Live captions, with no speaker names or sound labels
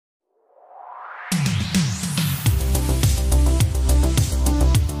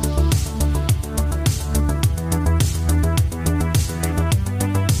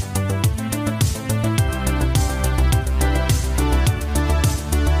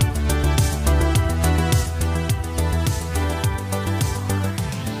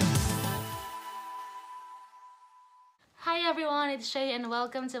Shay and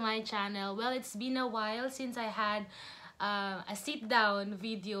welcome to my channel. Well, it's been a while since I had a sit-down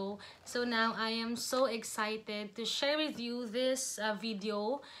video. So now I am so excited to share with you this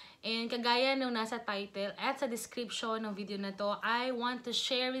video. And kagaya nung nasa title at sa description ng video na to, I want to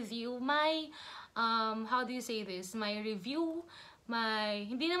share with you my, how do you say this? My review,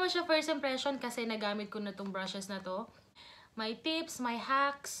 hindi naman siya first impression kasi nagamit ko na tong brushes na to. My tips, my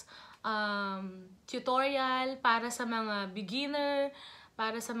hacks, tutorial para sa mga beginner,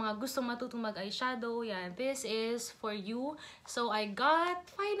 para sa mga gustong matutong mag-eyeshadow. Yan, this is for you. So I got,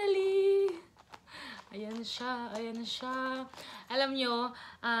 finally! Ayan siya, ayan siya. Alam nyo,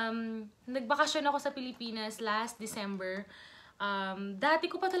 nagbakasyon ako sa Pilipinas last December. Dati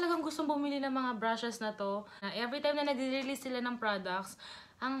ko pa talagang gustong bumili ng mga brushes na to. Every time na nag-release sila ng products,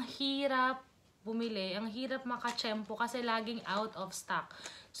 ang hirap bumili, ang hirap makachempo kasi laging out of stock.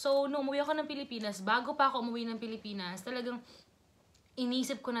 So, nung umuwi ako ng Pilipinas, bago pa ako umuwi ng Pilipinas, talagang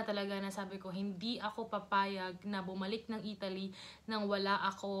inisip ko na talaga na sabi ko, hindi ako papayag na bumalik ng Italy nang wala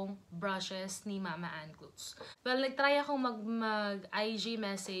akong brushes ni Mama Ann Clutz. Well, nag-try akong mag-IG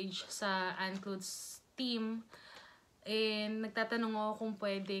message sa Ann Clutz team. And nagtatanong ako kung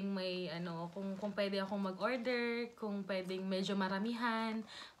pwedeng may kung pwede akong mag-order, kung pwedeng medyo maramihan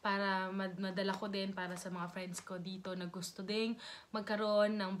para madala ko din para sa mga friends ko dito na gusto ding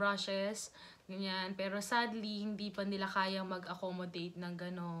magkaroon ng brushes, ganyan. Pero sadly, hindi pa nila kayang mag-accommodate ng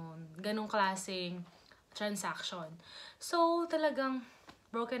ganong klaseng transaction. So, talagang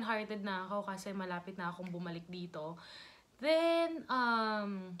broken-hearted na ako kasi malapit na akong bumalik dito. Then,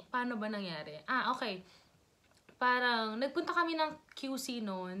 paano ba nangyari? Okay. Parang, nagpunta kami ng QC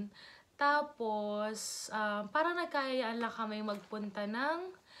noon. Tapos, parang nagkayaan lang kami magpunta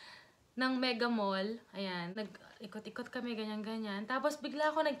ng Mega Mall. Ayan, nag-ikot-ikot kami, ganyan-ganyan. Tapos, bigla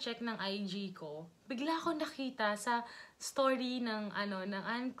ako nag-check ng IG ko. Bigla ako nakita sa story ng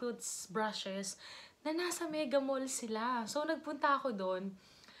Ann Clutz brushes na nasa Mega Mall sila. So, nagpunta ako doon.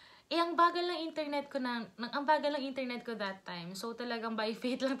 Ang bagal ng internet ko that time. So, talagang by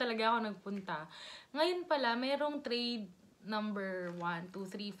fate lang talaga ako nagpunta. Ngayon pala, merong trade number 1,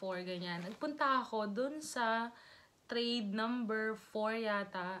 2, 3, 4, ganyan. Nagpunta ako dun sa trade number 4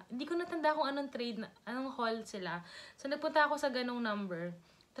 yata. Hindi ko natanda kung anong hall sila. So, nagpunta ako sa ganong number.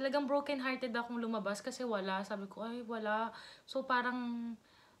 Talagang broken-hearted akong lumabas kasi wala. Sabi ko, ay, wala. So, parang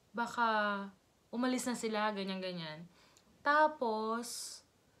baka umalis na sila, ganyan-ganyan. Tapos,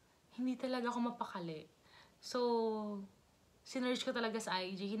 hindi talaga ako mapakali. So, sinearch ko talaga sa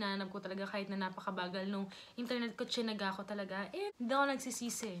IG, hinanap ko talaga kahit na napakabagal nung internet ko, tsinaga ko talaga. Hindi ako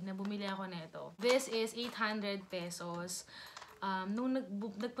nagsisisi na bumili ako nito. This is 800 pesos. Nung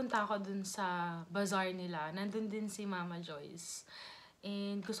nagpunta ako dun sa bazaar nila, nandun din si Mama Joyce.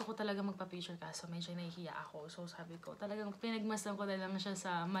 And gusto ko talaga magpa-picture kaso medyo nahihiya ako. So, sabi ko, talagang pinagmasdan ko na lang siya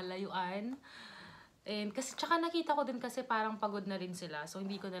sa malayuan. And kasi tsaka nakita ko din kasi parang pagod na rin sila. So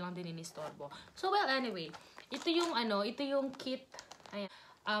hindi ko na lang din inistorbo. So well, anyway, ito yung kit. Ayan.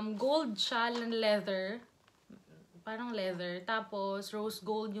 Gold siya, leather. Parang leather. Tapos rose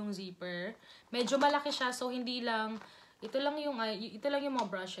gold yung zipper. Medyo malaki siya, so hindi lang ito lang yung mga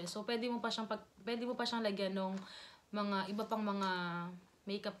brushes. So pwede mo pa siyang lagyan ng mga iba pang mga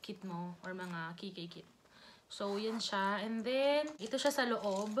makeup kit mo or mga kikay kit. So yan siya. And then ito siya sa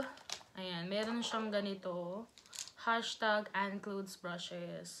loob. Ayan, meron siyang ganito. #AnnCluTS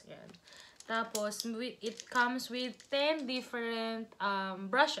brushes. Ayan. Tapos, it comes with 10 different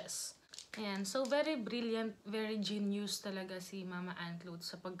brushes. Ayan. So, very brilliant, very genius talaga si Mama Ann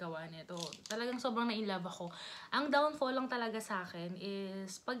Clutz sa paggawa nito. Talagang sobrang na-inlove ako. Ang downfall lang talaga sa akin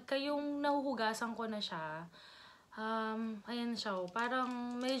is, pagka yung nahuhugasan ko na siya, ayan siya. Parang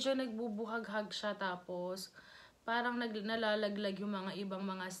medyo nagbubuhag-hag siya tapos, parang nalalaglag yung mga ibang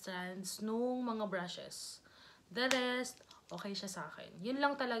mga strands nung mga brushes. The rest, okay siya sa akin. Yun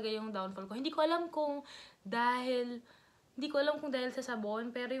lang talaga yung downfall ko. Hindi ko alam kung dahil sa sabon,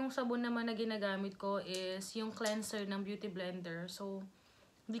 pero yung sabon naman na ginagamit ko is yung cleanser ng Beauty Blender. So,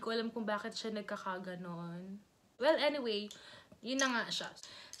 hindi ko alam kung bakit siya nagkakaganon. Well, anyway, yun na nga siya.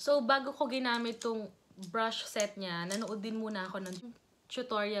 So, bago ko ginamit tong brush set niya, nanood din muna ako ng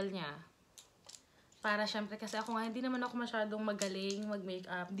tutorial niya. Para syempre, kasi ako nga, hindi naman ako masyadong magaling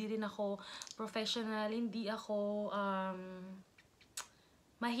mag-makeup. Hindi rin ako professional. Hindi ako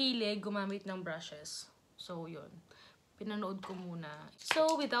mahilig gumamit ng brushes. So, yun. Pinanood ko muna.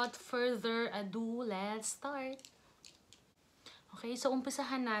 So, without further ado, let's start. Okay, so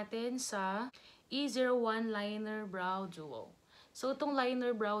umpisahan natin sa E01 Liner Brow Duo. So, itong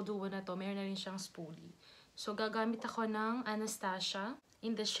Liner Brow Duo na to, mayroon na rin siyang spoolie. So, gagamit ako ng Anastasia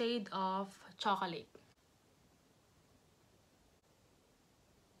in the shade of Chocolate.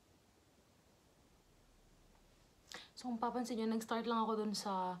 So, kung papansin nyo, nag-start lang ako dun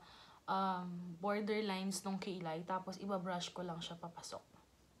sa border lines ng kilay. Tapos, ibabrush ko lang siya papasok.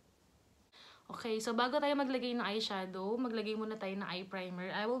 Okay, so bago tayo maglagay ng eyeshadow, maglagay muna tayo ng eye primer.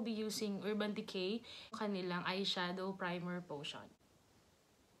 I will be using Urban Decay, kanilang eyeshadow primer potion.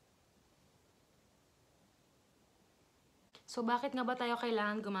 So, bakit nga ba tayo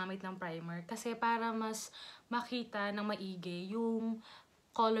kailangan gumamit ng primer? Kasi para mas makita ng maigi yung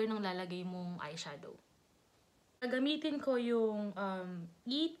color ng lalagay mong eyeshadow. Gagamitin ko yung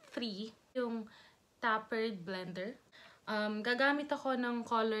E3, yung tapered blender. Gagamit ako ng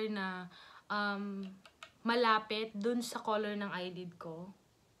color na malapit dun sa color ng eyelid ko.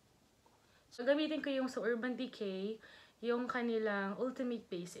 So, gamitin ko yung sa Urban Decay, yung kanilang Ultimate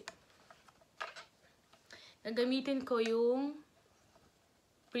Basic. Gagamitin ko yung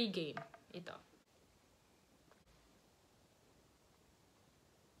pre-game. Ito.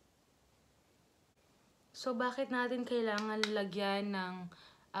 So, bakit natin kailangan lagyan ng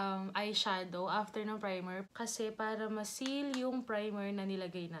eyeshadow after ng primer? Kasi para ma-seal yung primer na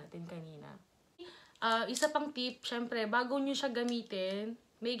nilagay natin kanina. Isa pang tip, syempre, bago nyo siya gamitin,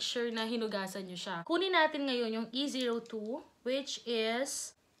 make sure na hinugasan nyo siya. Kunin natin ngayon yung E02, which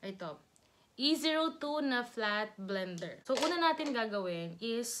is, ito, E02 na flat blender. So, una natin gagawin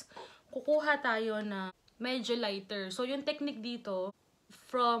is, kukuha tayo na medyo lighter. So, yung technique dito,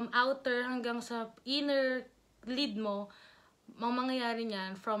 from outer hanggang sa inner lid mo, ang mangyayari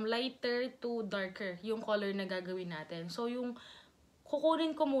niyan, from lighter to darker, yung color na gagawin natin. So, yung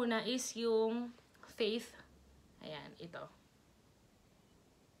kukunin ko muna is yung Faith. Ayan, ito.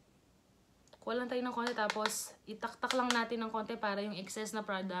 Kuha lang tayo ng konti, tapos itaktak lang natin ng konti para yung excess na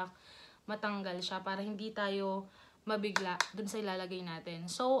product matanggal siya, para hindi tayo mabigla dun sa ilalagay natin.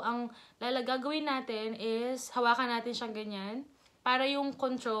 So, ang gagawin natin is, hawakan natin siyang ganyan, para yung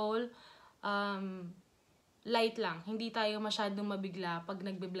control, light lang. Hindi tayo masyadong mabigla pag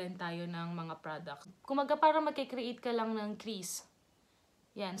nagbe-blend tayo ng mga product. Kumaga parang magkikreate ka lang ng crease.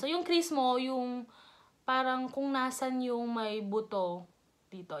 Yan. So, yung crease mo, yung parang kung nasan yung may buto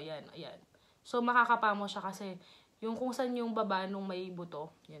dito. Yan. Ayan. So, makakapa mo siya kasi yung kung saan yung baba nung may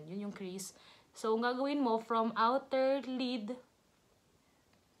buto. Yan. Yun yung crease. So, ang gagawin mo, from outer lid,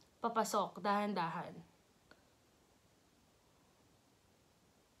 papasok. Dahan-dahan.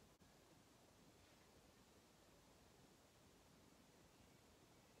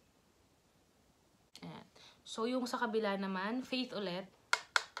 Ayan. So, yung sa kabila naman, Faith ulit.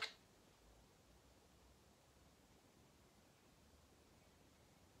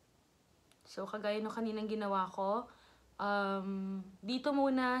 So, kagaya ng kaninang ginawa ko, dito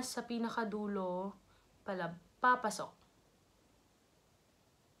muna sa pinakadulo, papasok.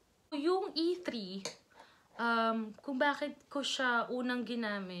 Yung E3, kung bakit ko siya unang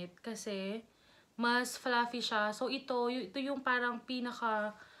ginamit, kasi mas fluffy siya. So, ito yung parang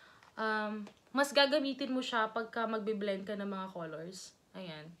pinaka, mas gagamitin mo siya pagka magbe-blend ka ng mga colors.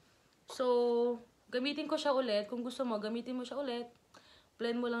 Ayan. So, gamitin ko siya ulit. Kung gusto mo, gamitin mo siya ulit.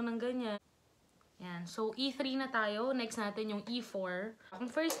 Blend mo lang ng ganyan. Yan. So, E3 na tayo. Next natin yung E4. Kung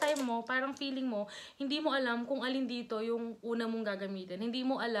first time mo, parang feeling mo, hindi mo alam kung alin dito yung una mong gagamitin. Hindi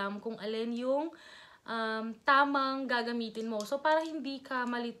mo alam kung alin yung tamang gagamitin mo. So, para hindi ka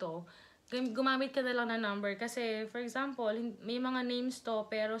malito, gumamit ka na lang ng number. Kasi, for example, may mga names to,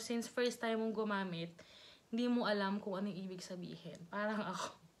 pero since first time mong gumamit, hindi mo alam kung anong ibig sabihin. Parang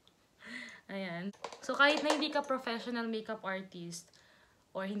ako. Ayan. So, kahit na hindi ka professional makeup artist,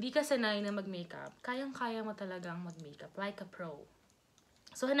 or hindi ka sanay na mag-makeup, kayang-kaya mo talagang mag-makeup, like a pro.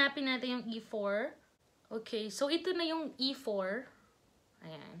 So, hanapin natin yung E4. Okay, so ito na yung E4.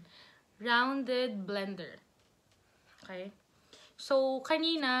 Ayan. Rounded blender. Okay. So,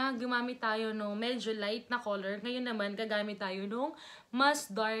 kanina, gumamit tayo ng medyo light na color. Ngayon naman, gagamit tayo ng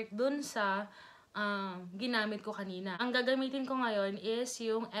mas dark dun sa ginamit ko kanina. Ang gagamitin ko ngayon is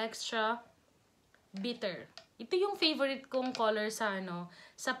yung extra bitter. Ito yung favorite kong color sa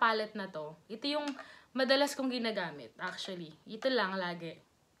sa palette na to. Ito yung madalas kong ginagamit, actually. Ito lang lagi.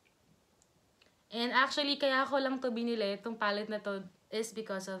 And actually, kaya ako lang to binili, itong palette na to, is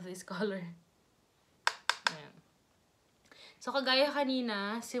because of this color. Ayan. So, kagaya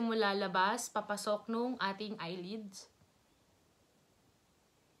kanina, simula labas, papasok nung ating eyelids.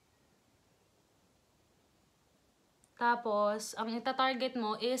 Tapos, ang ita-target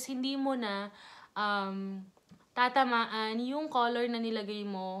mo is hindi mo na tatamaan yung color na nilagay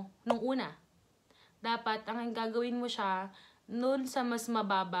mo nung una. Dapat, ang gagawin mo siya nun sa mas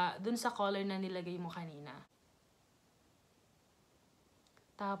mababa, dun sa color na nilagay mo kanina.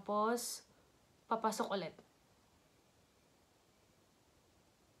 Tapos, papasok ulit.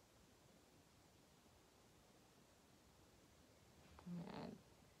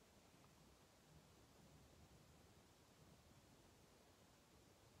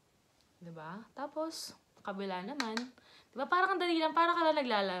 Diba? Tapos, kabila naman. Diba? Parang ang dali lang. Parang ka lang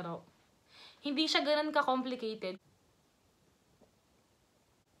naglalaro. Hindi siya ganun ka-complicated.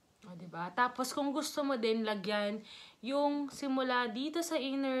 O, diba? Tapos, kung gusto mo din lagyan yung simula dito sa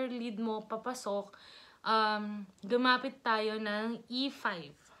inner lid mo, papasok, gumapit tayo ng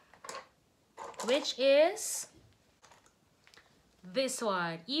E5. Which is this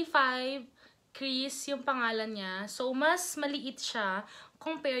one. E5, crease yung pangalan niya. So, mas maliit siya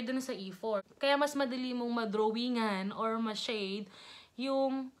compared dun sa E4. Kaya mas madali mong madrawingan or ma-shade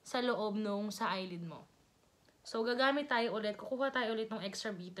yung sa loob nung sa eyelid mo. So, gagamit tayo ulit. Kukuha tayo ulit ng extra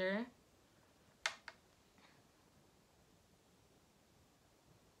beater.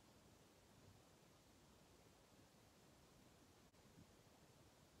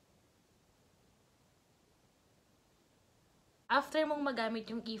 After mong magamit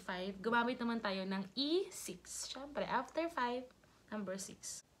yung E5, gumamit naman tayo ng E6. Siyempre, after 5, number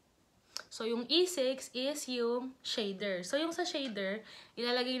 6. So, yung E6 is yung shader. So, yung sa shader,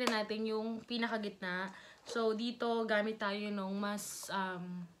 ilalagay na natin yung pinakagitna. So, dito, gamit tayo nung mas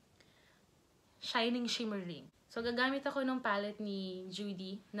shining shimmering. So, gagamit ako ng palette ni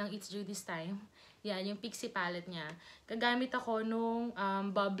Judy, ng It's Judy's Time. Yan, yung PIXI palette niya. Gagamit ako nung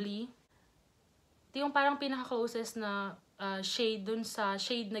bubbly. Ito yung parang pinaka-closest na shade dun sa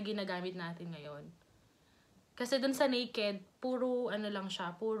shade na ginagamit natin ngayon. Kasi dun sa naked, puro ano lang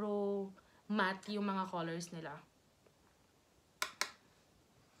siya, puro matte yung mga colors nila.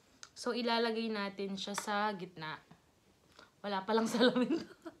 So, ilalagay natin siya sa gitna. Wala palang salamin.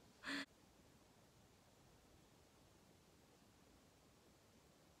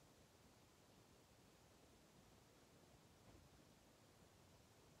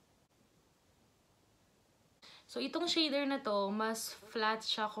 So, itong shader na to, mas flat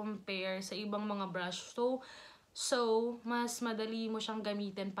siya compare sa ibang mga brush. So mas madali mo siyang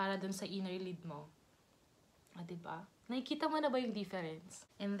gamitin para dun sa inner lid mo. Ah, diba? Nakikita mo na ba yung difference?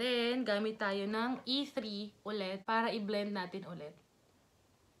 And then, gamit tayo ng E3 ulit para i-blend natin ulit.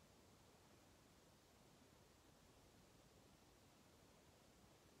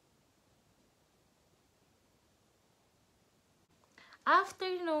 After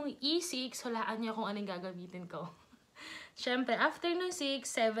nung E6, hulaan niyo kung anong gagamitin ko. Siyempre, after nung 6,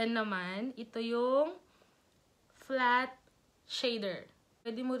 7 naman, ito yung flat shader.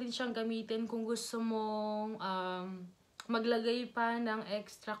 Pwede mo rin siyang gamitin kung gusto mong maglagay pa ng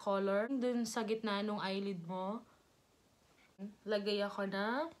extra color dun sa gitna ng eyelid mo. Lagay ako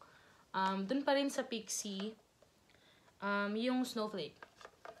ng dun pa rin sa PIXI yung snowflake.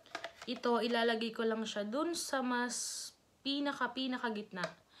 Ito, ilalagay ko lang siya dun sa mas pinaka gitna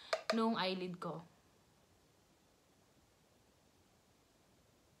nung eyelid ko.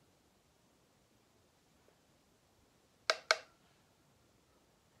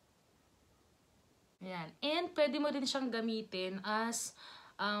 Ayan. And pwede mo din siyang gamitin as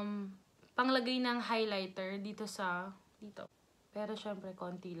panglagay ng highlighter dito. Pero syempre,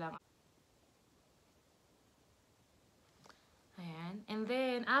 konti lang. Ayan. And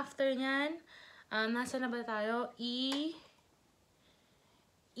then, after nyan, nasa na ba tayo? E8.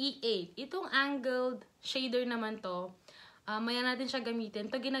 Itong angled shader naman to, maya natin siya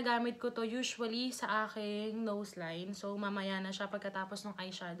gamitin. Ito ginagamit ko to usually sa aking nose line. So, mamaya na siya pagkatapos ng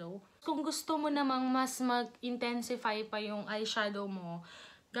eyeshadow. Kung gusto mo namang mas mag-intensify pa yung eyeshadow mo,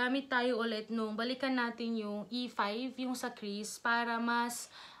 gamit tayo ulit nung balikan natin yung E5, yung sa crease, para mas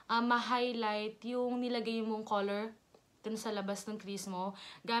ma-highlight yung nilagay mong color dun sa labas ng crease mo.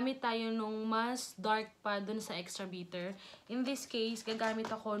 Gamit tayo nung mas dark pa dun sa extra beater. In this case, gagamit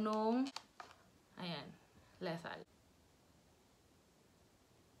ako nung, ayan, lethal.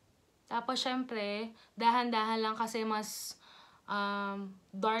 Tapos, syempre, dahan-dahan lang kasi mas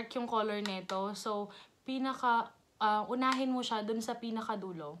dark yung color nito. So, unahin mo siya dun sa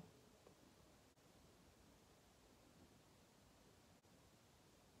pinakadulo.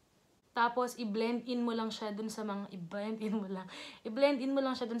 Tapos, i-blend in mo lang siya dun sa mga, i-blend in mo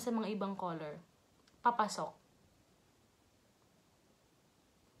lang siya dun sa mga ibang color. Papasok.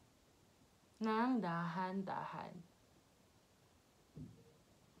 Nang dahan-dahan.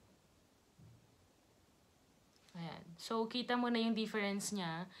 Ayan. So, kita mo na yung difference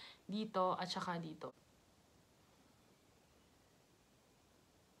niya dito at saka dito.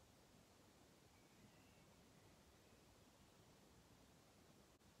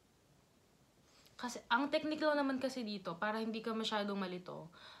 Kasi, ang technique lang naman kasi dito, para hindi ka masyadong malito,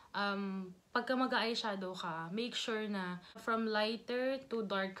 pagka mag-eyeshadow ka, make sure na from lighter to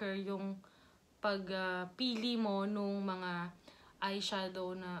darker yung pagpili mo nung mga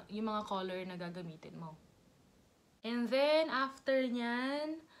eyeshadow na, yung mga color na gagamitin mo. And then, after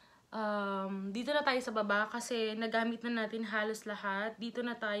nyan, Dito na tayo sa baba kasi nagamit na natin halos lahat. Dito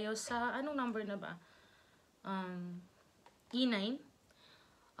na tayo sa, anong number na ba? E9.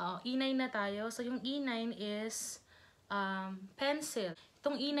 E9 na tayo. So, yung E9 is pencil.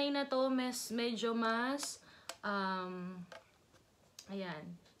 Itong E9 na to, medyo mas, ayan,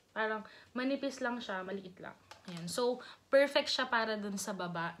 parang manipis lang siya, maliit lang. Ayan. So, perfect siya para dun sa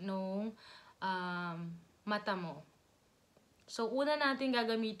baba nung mata mo. So, una natin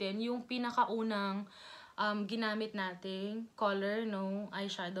gagamitin yung pinakaunang ginamit nating color nung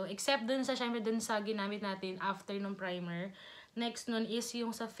eyeshadow. Except dun sa, syempre dun sa ginamit natin after nung primer. Next nun is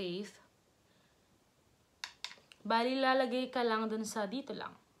yung sa Faith. Bali, lalagay ka lang dun sa dito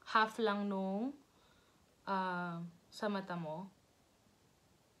lang. Half lang nung sa mata mo.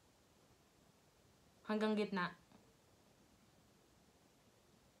 Hanggang gitna.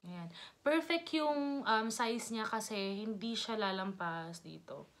 Ayan. Perfect yung size niya kasi hindi siya lalampas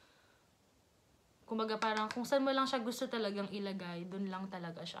dito. Kumbaga parang kung saan mo lang siya gusto talagang ilagay, dun lang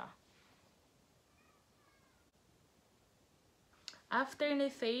talaga siya. After ni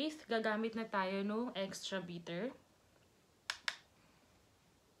Faith, gagamit na tayo nung extra bitter.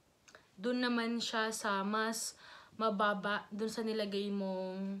 Dun naman siya sa mas mababa dun sa nilagay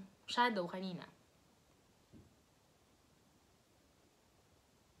mong shadow kanina.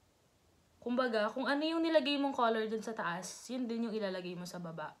 Kumbaga, kung ano yung nilagay mong color dun sa taas, yun din yung ilalagay mo sa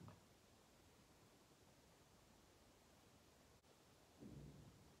baba.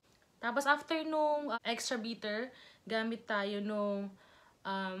 Tapos after nung extra bitter, gamit tayo nung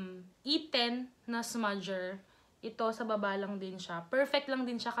E10 na smudger. Ito sa baba lang din siya. Perfect lang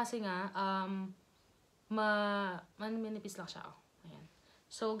din siya kasi nga manipis lang siya. Oh. Ayan.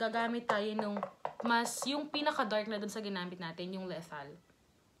 So gagamit tayo nung yung pinaka dark na dun sa ginamit natin, yung lethal.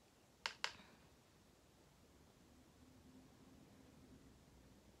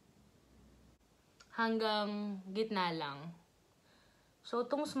 Hanggang gitna lang. So,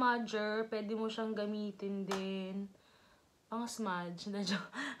 itong smudger, pwede mo siyang gamitin din. Pang smudge.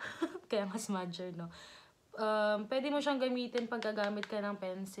 Kaya nga smudger, no? Pwede mo siyang gamitin pag gagamit ka ng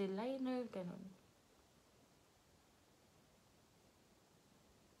pencil liner, ganun.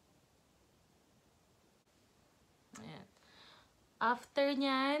 Ayan. After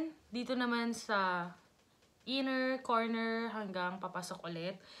nyan, dito naman sa inner corner hanggang papasok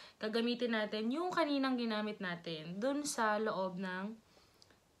ulit, gagamitin natin yung kaninang ginamit natin dun sa loob ng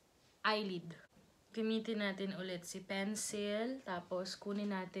eyelid. Gamitin natin ulit si pencil, tapos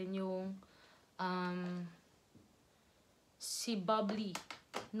kunin natin yung si bubbly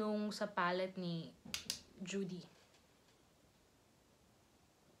nung sa palette ni Judy.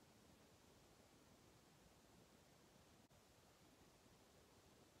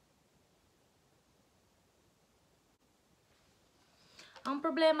 Ang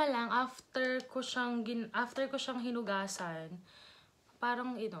problema lang, after ko siyang hinugasan,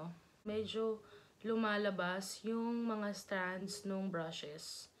 parang medyo lumalabas yung mga strands nung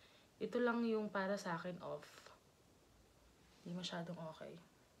brushes. Ito lang yung para sa akin off. Hindi masyadong okay.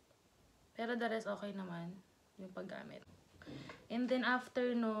 Pero the rest okay naman yung paggamit. And then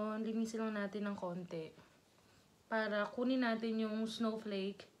after nun, linisin lang natin ng konti. Para kunin natin yung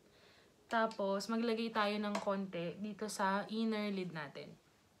snowflake. Tapos maglagay tayo ng konti dito sa inner lid natin.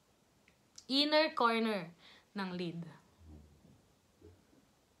 Inner corner ng lid.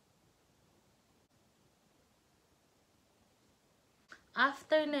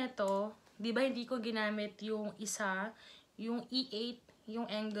 After neto, di ba hindi ko ginamit yung isa, yung E8, yung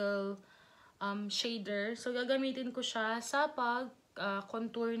angle shader. So, gagamitin ko siya sa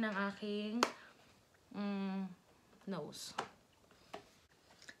pag-contour ng aking nose.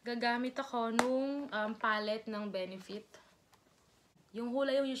 Gagamit ako nung palette ng Benefit. Yung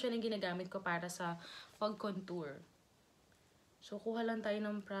hula yung usually ginagamit ko para sa pag-contour. So, kuha lang tayo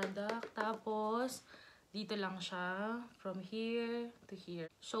ng product. Tapos, dito lang siya. From here to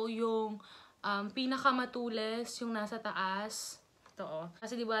here. So, yung pinakamatulis, yung nasa taas. Ito, oh.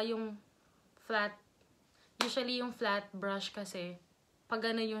 Kasi diba yung flat, usually yung flat brush kasi, pag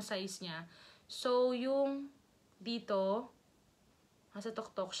gano'n yung size niya. So, yung dito, nasa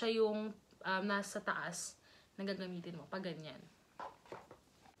tuktok, siya yung nasa taas na gagamitin mo. Pag ganyan.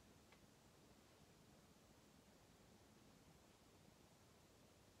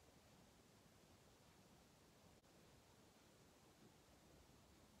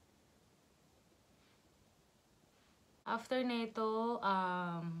 After nito,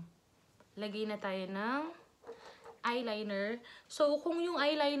 lagay na tayo ng eyeliner. So, kung yung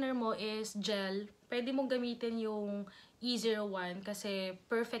eyeliner mo is gel, pwede mong gamitin yung easier one kasi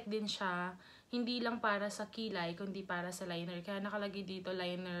perfect din siya. Hindi lang para sa kilay, kundi para sa liner. Kaya nakalagay dito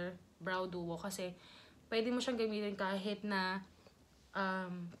liner brow duo kasi pwede mo siyang gamitin kahit na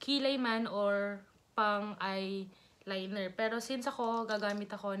kilay man or pang eyeliner. Pero since ako,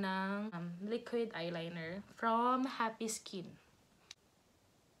 gagamit ako ng liquid eyeliner from Happy Skin.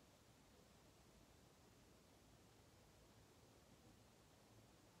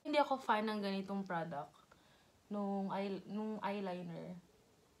 Hindi ako fan ng ganitong product nung eyeliner,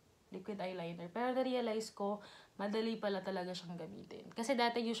 liquid eyeliner. Pero na-realize ko, madali pala talaga siyang gamitin. Kasi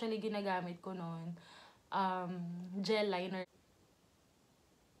dati usually ginagamit ko noon gel liner.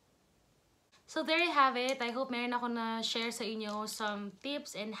 So there you have it. I hope meron ako na share sa inyo some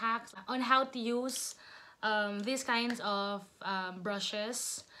tips and hacks on how to use these kinds of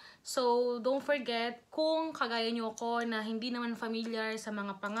brushes. So don't forget, kung kagaya nyo ako na hindi naman familiar sa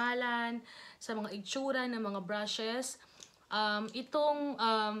mga pangalan, sa mga itsura ng mga brushes, itong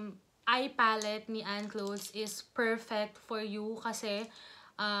eye palette ni Clutz is perfect for you kasi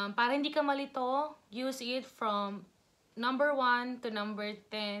para hindi ka malito, use it from number 1 to number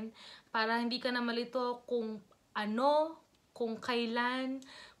 10 para hindi ka na malito kung ano, kung kailan,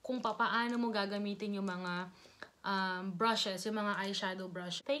 kung papaano mo gagamitin yung mga brushes, yung mga eyeshadow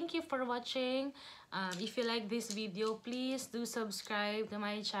brush. Thank you for watching. If you like this video, please do subscribe to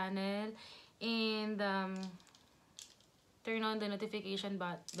my channel and turn on the notification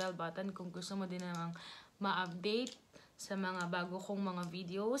bell button kung gusto mo din namang ma-update sa mga bago kong mga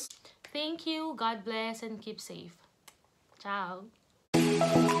videos. Thank you, God bless, and keep safe. Ciao!